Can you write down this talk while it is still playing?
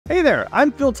Hey there,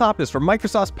 I'm Phil Topness from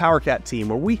Microsoft's PowerCat team,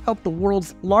 where we help the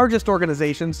world's largest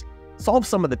organizations solve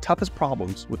some of the toughest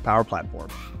problems with Power Platform.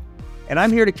 And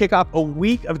I'm here to kick off a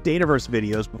week of Dataverse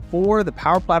videos before the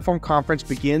Power Platform conference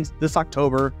begins this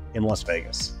October in Las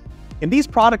Vegas. In these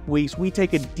product weeks, we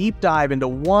take a deep dive into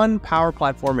one Power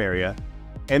Platform area,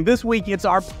 and this week it's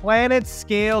our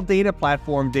planet-scale data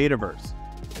platform, Dataverse.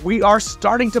 We are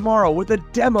starting tomorrow with a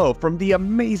demo from the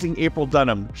amazing April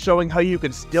Dunham, showing how you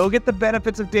can still get the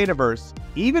benefits of Dataverse,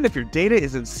 even if your data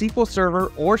is in SQL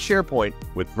Server or SharePoint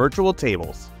with virtual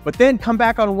tables. But then come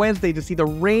back on Wednesday to see the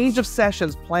range of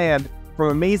sessions planned from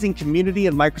amazing community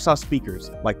and Microsoft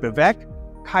speakers like Vivek,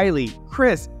 Kylie,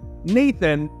 Chris,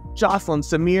 Nathan, Jocelyn,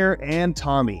 Samir, and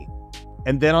Tommy.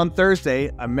 And then on Thursday,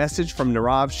 a message from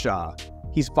Nirav Shah.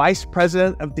 He's Vice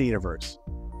President of Dataverse.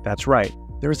 That's right.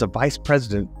 There is a Vice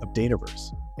President of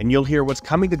Dataverse, and you'll hear what's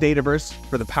coming to Dataverse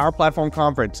for the Power Platform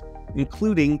Conference,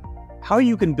 including how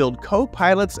you can build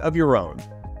co-pilots of your own,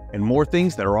 and more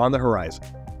things that are on the horizon.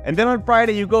 And then on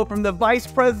Friday, you go from the Vice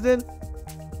President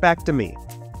back to me.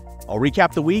 I'll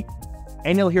recap the week,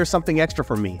 and you'll hear something extra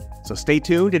from me. So stay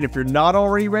tuned, and if you're not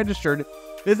already registered,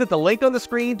 visit the link on the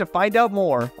screen to find out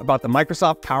more about the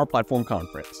Microsoft Power Platform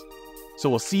Conference.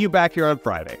 So we'll see you back here on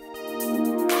Friday.